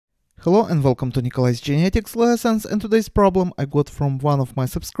Hello and welcome to Nikolai's Genetics Lessons, and today's problem I got from one of my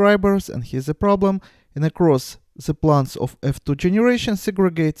subscribers, and here's the problem. In a cross, the plants of F2 generation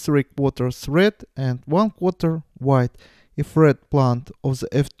segregate 3/4 red and 1/4 white. If red plant of the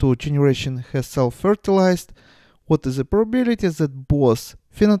F2 generation has self-fertilized, what is the probability that both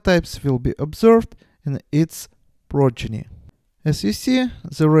phenotypes will be observed in its progeny? As you see,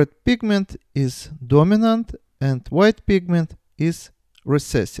 the red pigment is dominant and white pigment is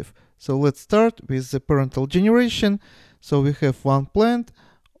recessive. So let's start with the parental generation. So we have one plant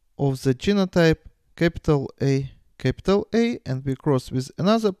of the genotype A, and we cross with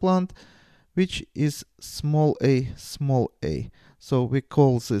another plant which is small a. So we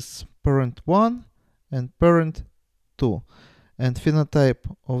call this parent 1 and parent 2. And phenotype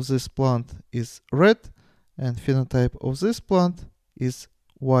of this plant is red, and phenotype of this plant is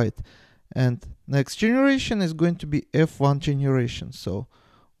white. And next generation is going to be F1 generation. So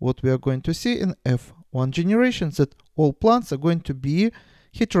what we are going to see in F1 generation is that all plants are going to be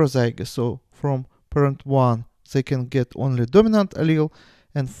heterozygous. So from parent 1 they can get only dominant allele,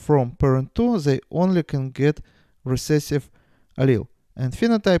 and from parent 2 they only can get recessive allele. And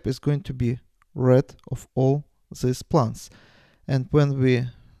phenotype is going to be red of all these plants. And when we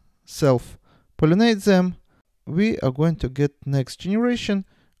self-pollinate them, we are going to get next generation,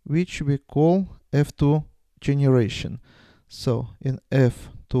 which we call F2 generation. So in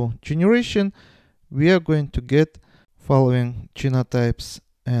F2 generation, we are going to get following genotypes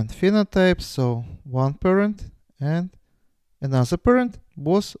and phenotypes. So one parent and another parent,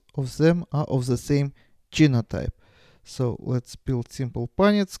 both of them are of the same genotype. So let's build simple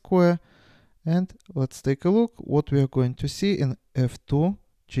Punnett square, and let's take a look what we are going to see in F2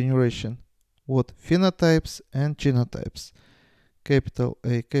 generation. What phenotypes and genotypes. Capital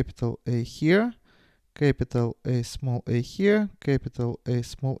A here, capital A small a here, capital A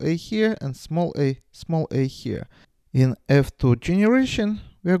small a here, and small a here. In F2 generation,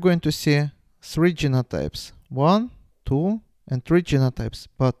 we are going to see 3 genotypes, 1, 2, and 3 genotypes,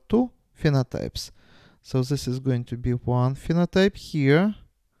 but 2 phenotypes. So this is going to be one phenotype here.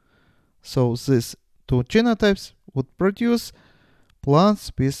 So these 2 genotypes would produce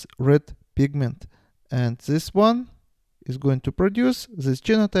plants with red pigment, and this one is going to produce this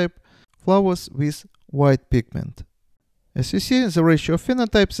genotype flowers with white pigment. As you see, the ratio of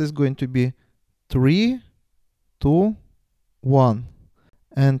phenotypes is going to be 3 to 1.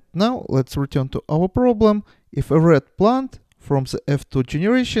 And now let's return to our problem. If a red plant from the F2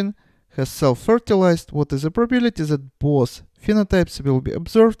 generation has self-fertilized, what is the probability that both phenotypes will be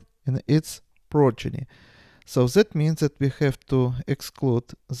observed in its progeny? So that means that we have to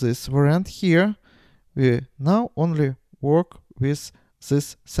exclude this variant here. We now only work with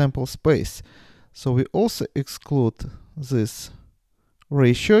this sample space. So we also exclude this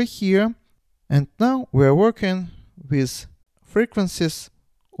ratio here. And now we are working with frequencies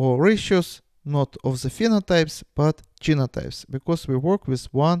or ratios not of the phenotypes but genotypes, because we work with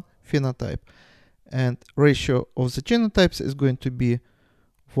one phenotype. And ratio of the genotypes is going to be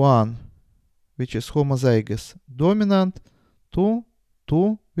 1, which is homozygous dominant, to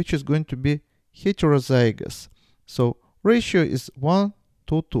 2, which is going to be heterozygous. So ratio is 1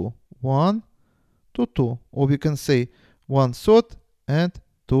 to 2, 1 to 2, or we can say 1/3 and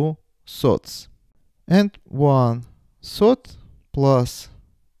 2/3. And 1/3 plus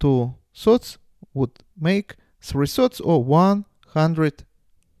 2/3 would make 3/3 or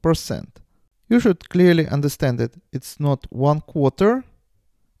 100%. You should clearly understand that it's not 1/4.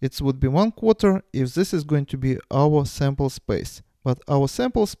 It would be 1/4 if this is going to be our sample space. But our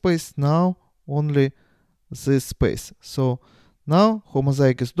sample space now only this space. So now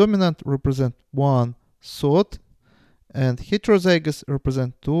homozygous dominant represent 1/3 and heterozygous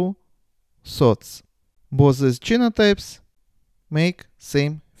represent 2/3. Both these genotypes make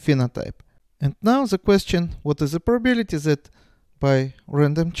same phenotype. And now the question, what is the probability that by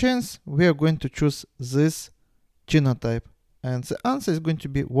random chance we are going to choose this genotype? And the answer is going to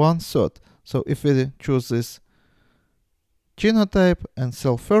be 1/3. So if we choose this genotype and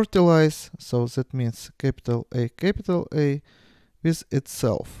self-fertilize, so that means capital A with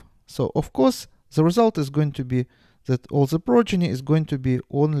itself. So of course the result is going to be that all the progeny is going to be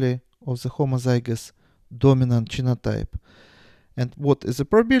only of the homozygous dominant genotype. And what is the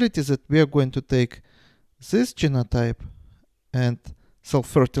probability that we are going to take this genotype and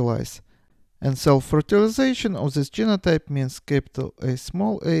self-fertilize? And self-fertilization of this genotype means capital A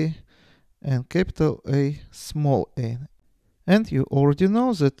small a and capital A small a. And you already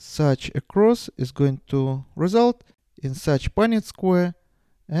know that such a cross is going to result in such Punnett square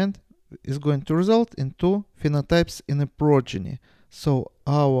and is going to result in 2 phenotypes in a progeny. So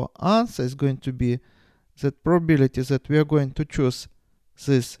our answer is going to be that probability that we are going to choose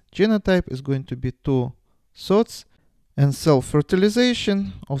this genotype is going to be 2/3, and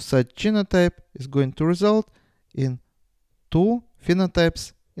self-fertilization of such genotype is going to result in 2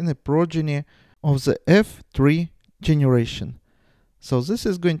 phenotypes in a progeny of the F3 generation. So this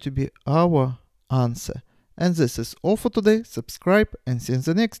is going to be our answer. And this is all for today. Subscribe and see you in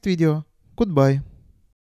the next video. Goodbye.